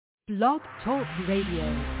Blog Talk Radio.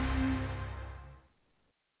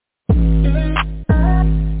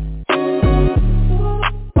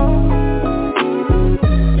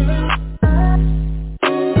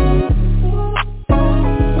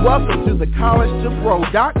 Welcome to the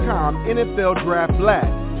College2Pro.com NFL Draft Blast,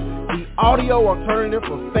 the audio alternative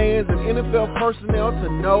for fans and NFL personnel to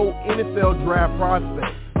know NFL draft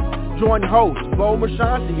prospects. Join host Bo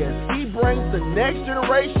Marchionte as he brings the next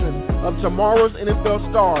generation of tomorrow's NFL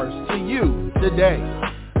stars to you today.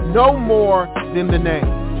 No more than the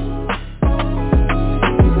name.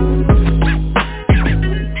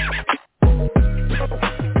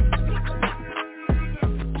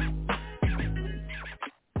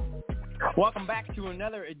 Welcome back to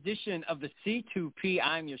another edition of the C2P.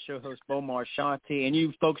 I'm your show host, Bo Marchionte, and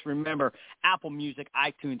you folks remember Apple Music,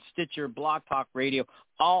 iTunes, Stitcher, Blog Talk Radio,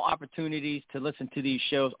 all opportunities to listen to these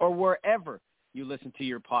shows, or wherever you listen to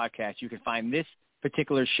your podcast. You can find this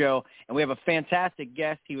particular show, and we have a fantastic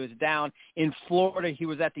guest. He was down in Florida. He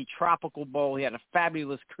was at the Tropical Bowl. He had a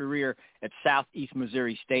fabulous career at Southeast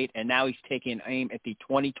Missouri State, and now he's taking aim at the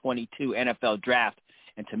 2022 NFL Draft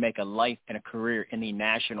and to make a life and a career in the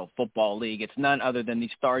National Football League. It's none other than the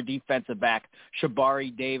star defensive back,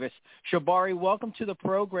 Shabari Davis. Shabari, welcome to the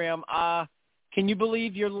program. Can you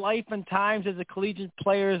believe your life and times as a collegiate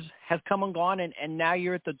player has come and gone, and now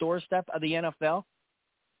you're at the doorstep of the NFL?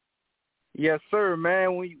 Yes, sir,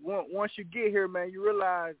 man. Once you get here, man, you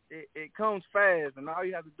realize it comes fast, and all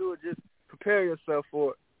you have to do is just prepare yourself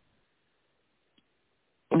for it.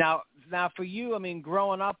 Now for you, I mean,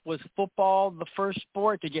 growing up, was football the first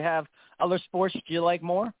sport? Did you have other sports that you like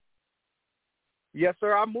more? Yes,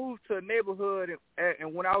 sir. I moved to a neighborhood,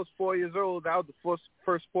 and when I was 4 years old, that was the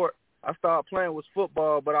first sport I started playing was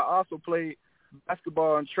football, but I also played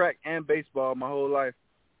basketball and track and baseball my whole life.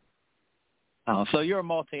 Oh, so you're a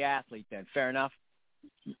multi-athlete then. Fair enough?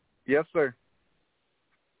 Yes, sir.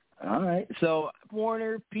 All right. So,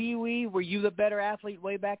 Warner, Pee Wee, were you the better athlete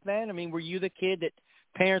way back then? I mean, were you the kid that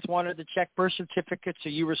parents wanted to check birth certificates so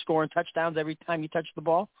you were scoring touchdowns every time you touched the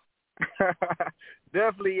ball?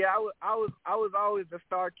 Definitely, yeah. I was always the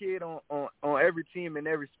star kid on every team in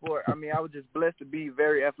every sport. I mean, I was just blessed to be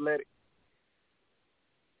very athletic.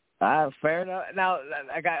 Fair enough. Now,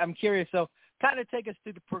 I'm curious. So, kind of take us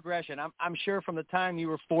through the progression. I'm sure from the time you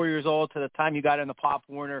were 4 years old to the time you got in the Pop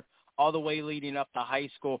Warner, all the way leading up to high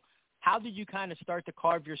school, how did you kind of start to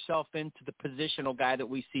carve yourself into the positional guy that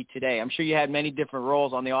we see today? I'm sure you had many different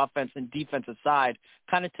roles on the offense and defensive side.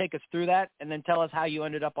 Kind of take us through that, and then tell us how you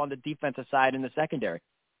ended up on the defensive side in the secondary.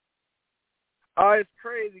 It's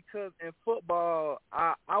crazy because in football,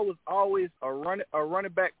 I was always a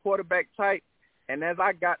running back, quarterback type, and as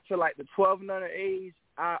I got to like the 12 and under age,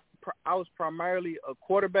 I was primarily a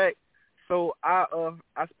quarterback. So I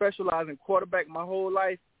specialized in quarterback my whole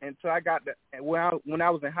life until I got when I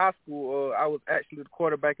was in high school. I was actually the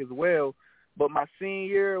quarterback as well. But my senior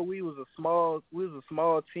year, we was a small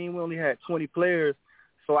team. We only had 20 players,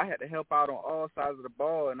 so I had to help out on all sides of the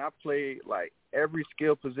ball. And I played like every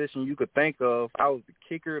skill position you could think of. I was the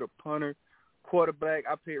kicker, the punter, quarterback.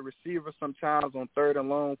 I played receiver sometimes on third and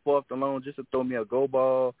long, fourth and long, just to throw me a go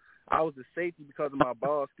ball. I was the safety because of my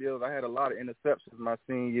ball skills. I had a lot of interceptions my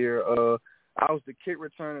senior year. I was the kick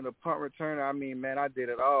returner, the punt returner. I mean, man, I did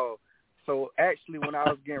it all. So actually, when I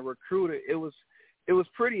was getting recruited, it was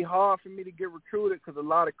pretty hard for me to get recruited because a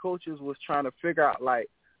lot of coaches was trying to figure out like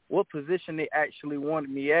what position they actually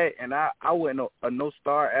wanted me at, and I wasn't a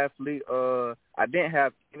no-star athlete. I didn't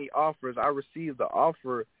have any offers. I received the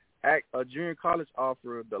offer, a junior college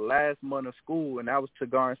offer, the last month of school, and that was to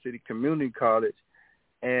Garden City Community College.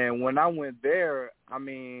 And when I went there, I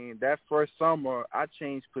mean, that first summer, I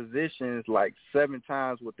changed positions like 7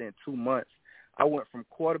 times within 2 months. I went from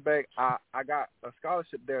quarterback. I got a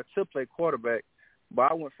scholarship there to play quarterback,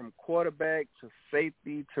 but I went from quarterback to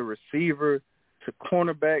safety to receiver to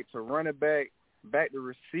cornerback to running back to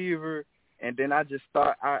receiver. And then I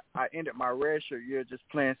ended my redshirt year just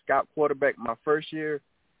playing scout quarterback my first year.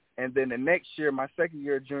 And then the next year, my second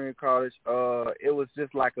year at junior college, it was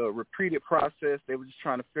just like a repeated process. They were just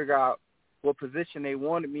trying to figure out what position they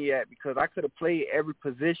wanted me at because I could have played every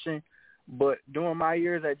position. But during my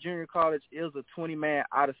years at junior college, it was a 20-man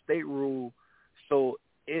out-of-state rule. So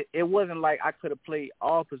it wasn't like I could have played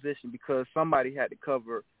all positions because somebody had to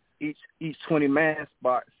cover each 20-man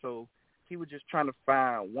spot. So he was just trying to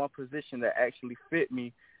find one position that actually fit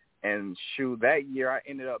me. And, shoot, that year I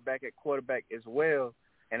ended up back at quarterback as well.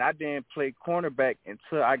 And I didn't play cornerback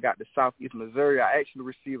until I got to Southeast Missouri. I actually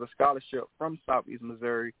received a scholarship from Southeast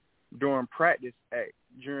Missouri during practice at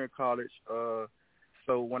junior college.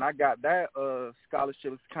 So when I got that scholarship, it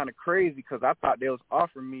was kind of crazy because I thought they was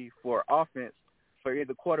offering me for offense for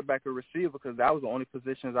either quarterback or receiver because that was the only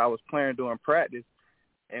positions I was playing during practice.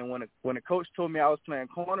 And when the coach told me I was playing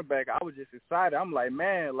cornerback, I was just excited. I'm like,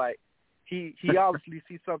 man, like he obviously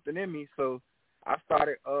sees something in me. So I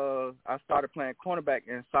started playing cornerback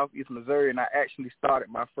in Southeast Missouri, and I actually started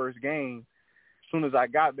my first game. As soon as I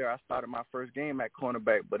got there, I started my first game at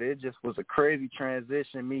cornerback. But it just was a crazy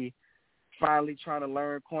transition, me finally trying to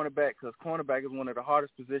learn cornerback because cornerback is one of the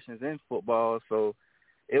hardest positions in football. So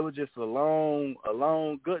it was just a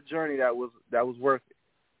long, good journey that was worth it.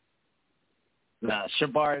 Nah,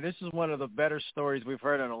 Shabari, this is one of the better stories we've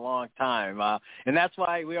heard in a long time. And that's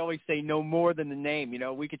why we always say no more than the name. You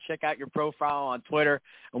know, we could check out your profile on Twitter,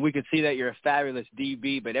 and we could see that you're a fabulous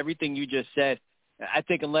DB. But everything you just said, I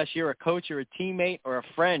think unless you're a coach or a teammate or a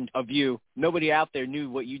friend of you, nobody out there knew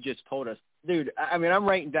what you just told us. Dude, I mean, I'm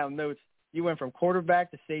writing down notes. You went from quarterback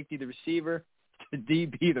to safety, the receiver, to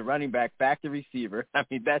DB, the running back, back to receiver. I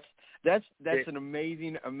mean, that's an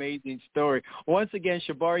amazing, amazing story. Once again,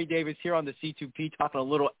 Shabari Davis here on the C2P talking a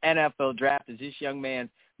little NFL draft as this young man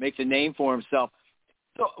makes a name for himself.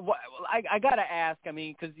 So I got to ask, I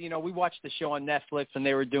mean, because, you know, we watched the show on Netflix and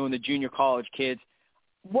they were doing the junior college kids.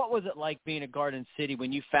 What was it like being at Garden City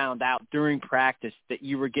when you found out during practice that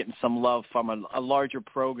you were getting some love from a larger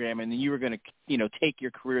program and then you were going to, you know, take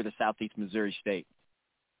your career to Southeast Missouri State?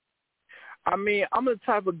 I mean, I'm the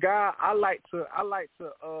type of guy I like to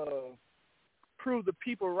prove the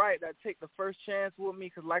people right that take the first chance with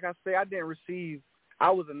me because, like I say, I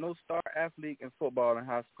was a no-star athlete in football in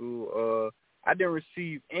high school. I didn't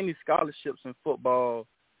receive any scholarships in football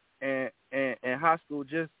and high school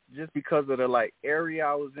just because of the like area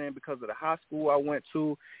I was in, because of the high school I went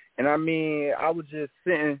to. And I mean, I was just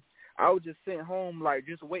sitting home like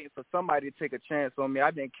just waiting for somebody to take a chance on me. I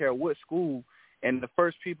didn't care what school. And the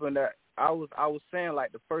first people that I was saying,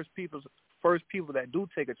 like, the first people that do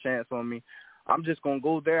take a chance on me, I'm just gonna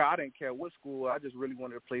go there. I didn't care what school. I just really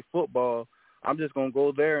wanted to play football. I'm just gonna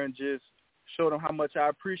go there and just show them how much I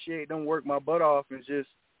appreciate them, work my butt off, and just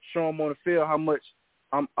show them on the field how much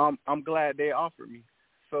I'm glad they offered me.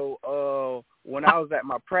 So when I was at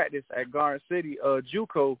my practice at Garden City,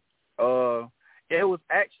 JUCO, it was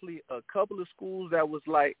actually a couple of schools that was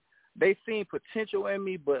like they seen potential in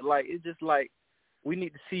me, but like it's just like we need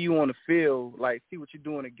to see you on the field, like see what you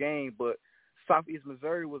do in the game. But Southeast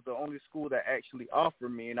Missouri was the only school that actually offered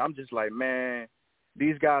me, and I'm just like, man,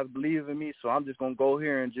 these guys believe in me, so I'm just gonna go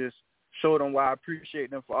here and just show them why I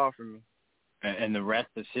appreciate them for offering me. And the rest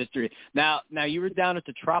is history. Now you were down at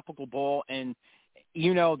the Tropical Bowl, and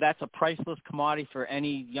you know that's a priceless commodity for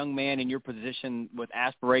any young man in your position with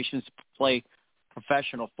aspirations to play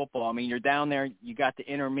professional football. I mean, you're down there, you got to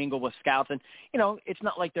intermingle with scouts, and, you know, it's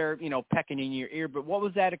not like they're, you know, pecking in your ear, but what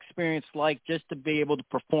was that experience like just to be able to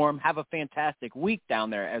perform, have a fantastic week down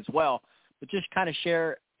there as well, but just kind of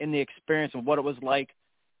share in the experience of what it was like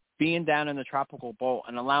being down in the Tropical Bowl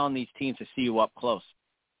and allowing these teams to see you up close?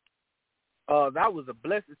 That was a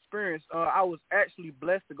blessed experience. I was actually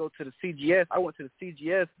blessed to go to the CGS. I went to the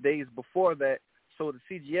CGS days before that, so the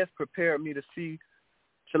CGS prepared me to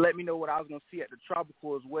let me know what I was going to see at the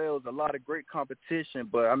Tropical as well. It was a lot of great competition,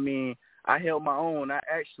 but, I mean, I held my own. I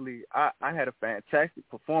had a fantastic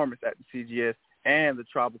performance at the CGS and the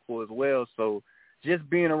Tropical as well. So just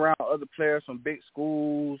being around other players from big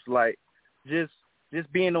schools, like just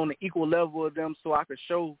being on the equal level of them so I could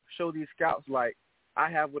show these scouts, like, I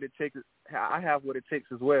have what it takes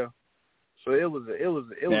as well. So it was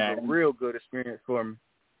a real good experience for me.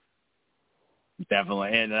 Definitely.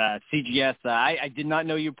 And CGS, I did not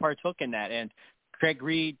know you partook in that. And Craig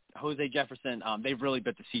Reed, Jose Jefferson, they've really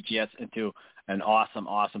built the CGS into an awesome,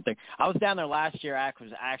 awesome thing. I was down there last year. I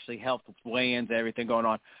actually helped with weigh-ins and everything going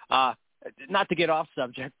on. Not to get off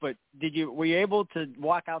subject, but were you able to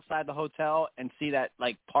walk outside the hotel and see that,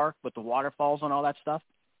 like, park with the waterfalls and all that stuff?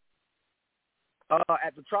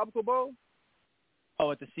 At the Tropical Bowl?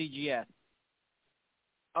 Oh, at the CGS.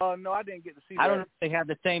 No, I didn't get to see that. I don't know if they have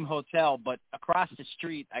the same hotel, but across the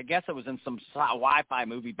street, I guess it was in some Wi-Fi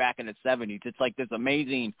movie back in the 70s. It's like this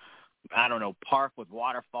amazing, I don't know, park with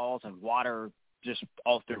waterfalls and water just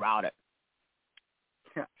all throughout it.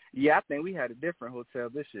 Yeah, I think we had a different hotel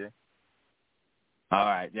this year. All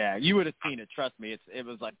right, yeah, you would have seen it. Trust me,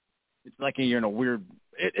 it's like you're in a weird.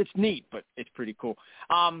 It's neat, but it's pretty cool.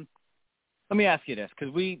 Let me ask you this,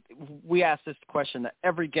 because we ask this question to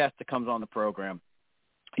every guest that comes on the program.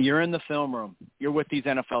 You're in the film room. You're with these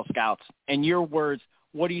NFL scouts. And your words,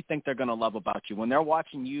 what do you think they're going to love about you? When they're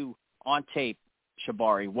watching you on tape,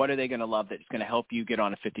 Shabari, what are they going to love that's going to help you get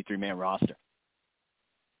on a 53-man roster?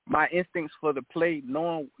 my instincts for the play,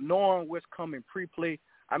 knowing what's coming pre-play.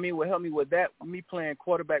 I mean, what helped me with that, me playing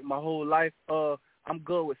quarterback my whole life, I'm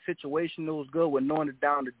good with situationals, good with knowing the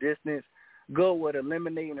down the distance, good with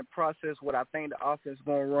eliminating the process, what I think the offense is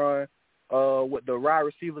going to run, with the wide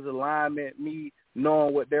receivers alignment, me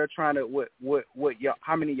knowing what they're trying to,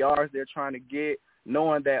 how many yards they're trying to get,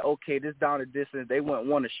 knowing that, okay, this down the distance, they wouldn't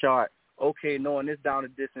want a shot. Okay, knowing this down the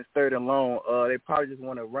distance, third and long, they probably just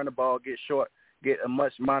want to run the ball, get short, get a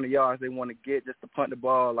much amount of yards they want to get just to punt the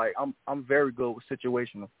ball. Like, I'm very good with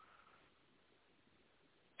situational.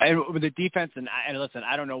 And with the defense, and listen,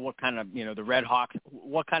 I don't know what kind of, the Red Hawks,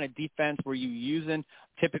 what kind of defense were you using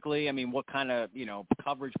typically? I mean, what kind of,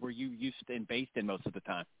 coverage were you used and based in most of the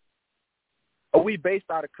time? We based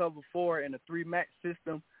out of cover 4 in a 3-match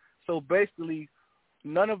system. So basically,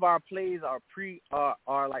 none of our plays are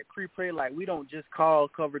pre-play. Like, we don't just call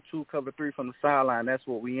cover 2, cover 3 from the sideline. That's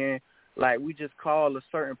what we in. Like, we just call a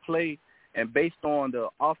certain play, and based on the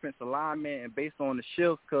offense alignment and based on the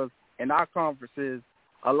shifts, because in our conferences,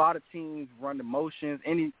 a lot of teams run the motions,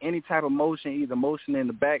 any type of motion, either motion in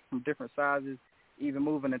the back from different sizes, even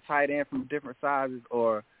moving the tight end from different sizes,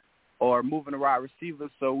 or moving the wide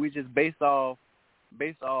receivers. So we just based off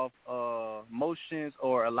motions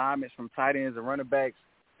or alignments from tight ends and running backs,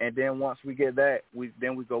 and then once we get that, we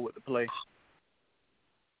go with the play.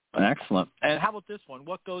 Excellent. And how about this one?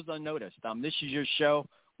 What goes unnoticed? This is your show.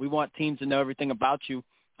 We want teams to know everything about you.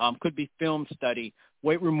 Could be film study,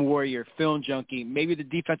 weight room warrior, film junkie. Maybe the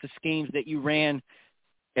defensive schemes that you ran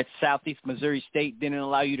at Southeast Missouri State didn't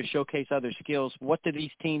allow you to showcase other skills. What do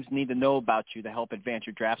these teams need to know about you to help advance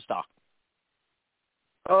your draft stock?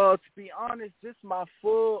 To be honest, just my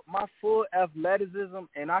full athleticism,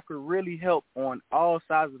 and I could really help on all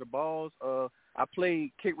sides of the balls. I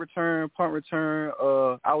played kick return, punt return.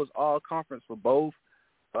 I was all conference for both.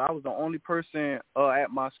 I was the only person at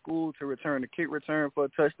my school to return the kick return for a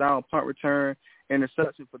touchdown, punt return,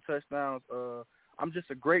 interception for touchdowns. I'm just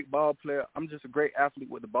a great ball player. I'm just a great athlete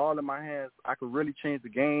with the ball in my hands. I could really change the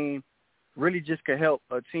game, really just could help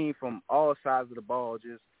a team from all sides of the ball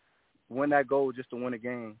just win that goal just to win a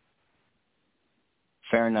game.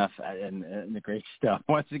 Fair enough, and the great stuff.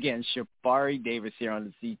 Once again, Shabari Davis here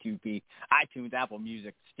on the C2P, iTunes, Apple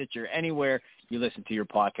Music, Stitcher, anywhere you listen to your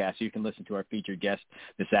podcast. You can listen to our featured guest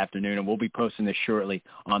this afternoon, and we'll be posting this shortly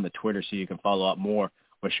on the Twitter so you can follow up more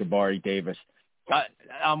with Shabari Davis.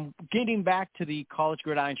 Getting back to the College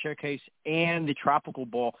Gridiron Showcase and the Tropical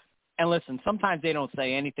Bowl, and listen, sometimes they don't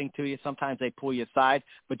say anything to you. Sometimes they pull you aside.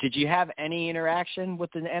 But did you have any interaction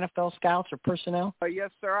with the NFL scouts or personnel? Yes,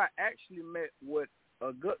 sir. I actually met with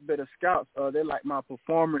a good bit of scouts. They like my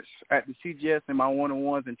performance at the CGS and my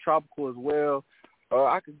one-on-ones in Tropical as well.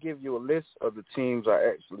 I could give you a list of the teams I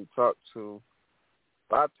actually talked to.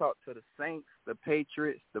 I talked to the Saints, the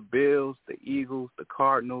Patriots, the Bills, the Eagles, the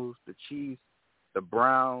Cardinals, the Chiefs, the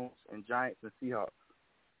Browns, and Giants and Seahawks.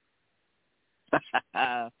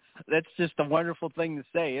 That's just a wonderful thing to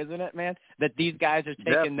say, isn't it, man? That these guys are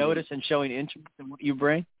taking notice and showing interest in what you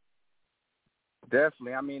bring?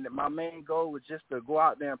 Definitely. I mean, my main goal was just to go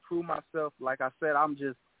out there and prove myself. Like I said,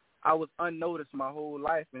 I was unnoticed my whole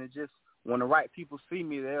life, and it just, when the right people see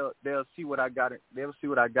me, they'll see what I got. They'll see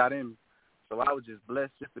what I got in me. So I was just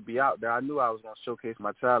blessed just to be out there. I knew I was going to showcase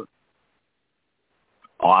my talent.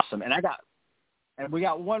 Awesome. And we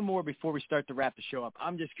got one more before we start to wrap the show up.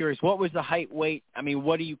 I'm just curious, what was the height, weight? I mean,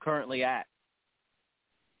 what are you currently at?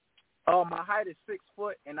 My height is 6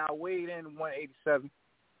 foot, and I weighed in 187.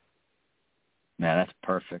 No, that's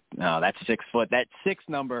perfect. No, that's 6 foot. That 6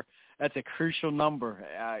 number, that's a crucial number.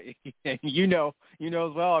 You know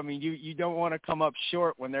as well. I mean, you don't want to come up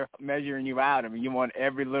short when they're measuring you out. I mean, you want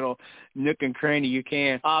every little nook and cranny you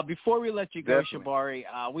can. Before we let you go, definitely,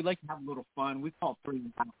 Shabari, we like to have a little fun. We call it free.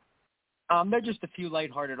 They're just a few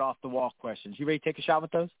lighthearted, off-the-wall questions. You ready to take a shot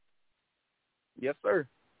with those? Yes, sir.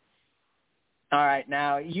 All right.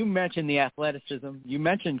 Now, you mentioned the athleticism. You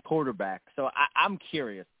mentioned quarterback. So I'm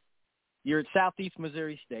curious. You're at Southeast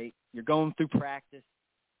Missouri State. You're going through practice.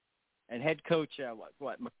 And head coach,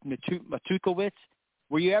 Matukowicz,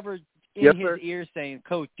 were you ever in his ear saying,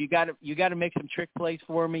 Coach, you got to make some trick plays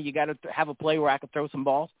for me. You got to have a play where I can throw some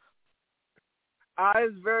balls?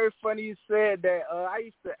 It's very funny you said that. I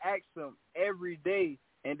used to ask him every day,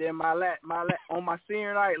 and then on my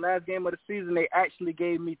senior night, last game of the season, they actually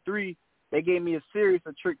gave me 3. They gave me a series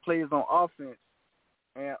of trick plays on offense,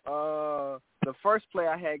 and the first play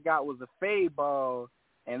I had got was a fade ball,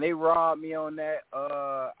 and they robbed me on that.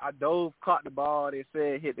 I dove, caught the ball. They said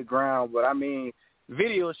it hit the ground, but I mean,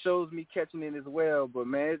 video shows me catching it as well. But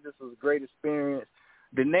man, it just was a great experience.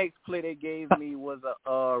 the next play they gave me was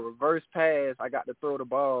a reverse pass. I got to throw the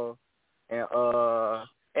ball, and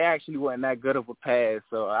it actually wasn't that good of a pass,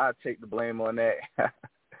 so I'll take the blame on that.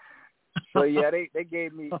 So yeah, they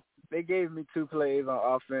gave me 2 plays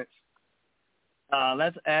on offense.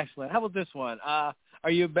 That's excellent. How about this one? Are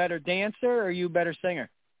you a better dancer or are you a better singer?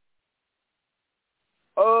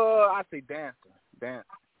 I say dancer.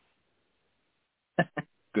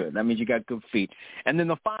 Good. That means you got good feet. And then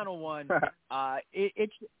the final one,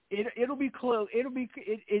 it'll be close.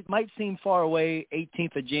 It might seem far away,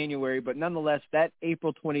 18th of January, but nonetheless, that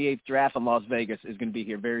April 28th draft in Las Vegas is going to be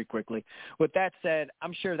here very quickly. With that said,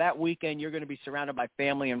 I'm sure that weekend you're going to be surrounded by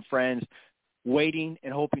family and friends, waiting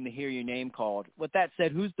and hoping to hear your name called. With that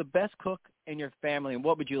said, who's the best cook in your family, and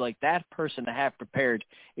what would you like that person to have prepared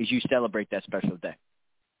as you celebrate that special day?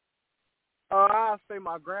 I'll say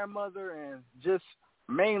my grandmother, and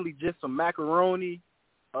mainly just some macaroni,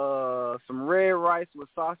 some red rice with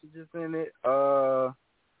sausages in it,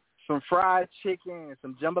 some fried chicken, and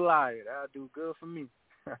some jambalaya. That'll do good for me.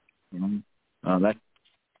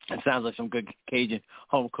 That sounds like some good Cajun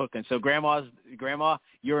home cooking. So, Grandma,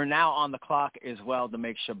 you're now on the clock as well to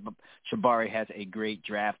make sure Shabari has a great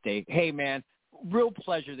draft day. Hey, man, real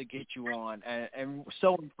pleasure to get you on, and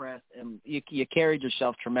so impressed. And you carried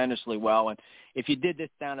yourself tremendously well. And if you did this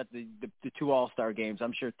down at the 2 All-Star games,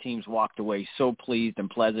 I'm sure teams walked away so pleased and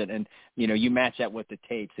pleasant. And, you match that with the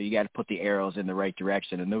tape, so you got to put the arrows in the right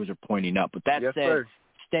direction, and those are pointing up. But that said, sir.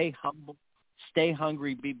 Stay humble. Stay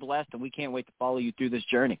hungry, be blessed, and we can't wait to follow you through this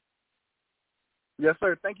journey. Yes,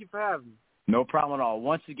 sir. Thank you for having me. No problem at all.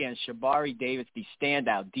 Once again, Shabari Davis, the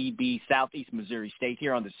standout DB, Southeast Missouri State,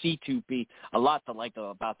 here on the C2P. A lot to like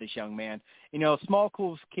about this young man. Small,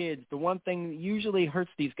 cool kids, the one thing that usually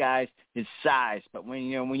hurts these guys is size. But when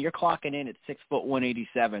you're clocking in at 6 foot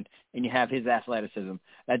 187 and you have his athleticism,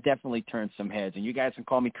 that definitely turns some heads. And you guys can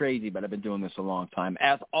call me crazy, but I've been doing this a long time.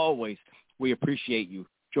 As always, we appreciate you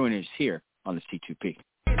joining us here on the C2P.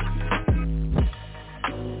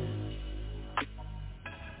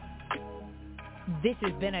 This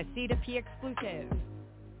has been a C2P exclusive.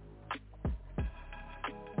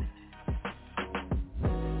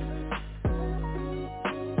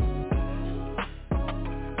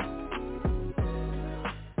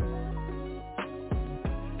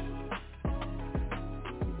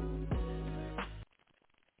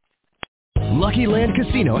 Lucky Land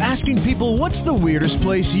Casino, asking people, what's the weirdest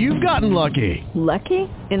place you've gotten lucky? Lucky?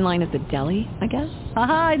 In line at the deli, I guess?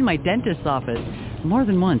 Aha, in my dentist's office. More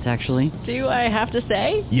than once, actually. Do I have to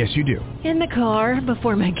say? Yes, you do. In the car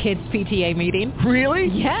before my kids' PTA meeting. Really?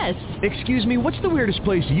 Yes. Excuse me, what's the weirdest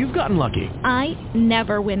place you've gotten lucky? I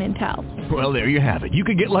never win and tell. Well, there you have it. You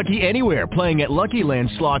can get lucky anywhere, playing at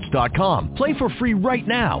LuckyLandSlots.com. Play for free right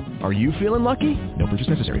now. Are you feeling lucky? No purchase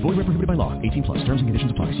necessary. Void where prohibited by law. 18+. Terms and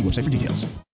conditions apply. See website for details.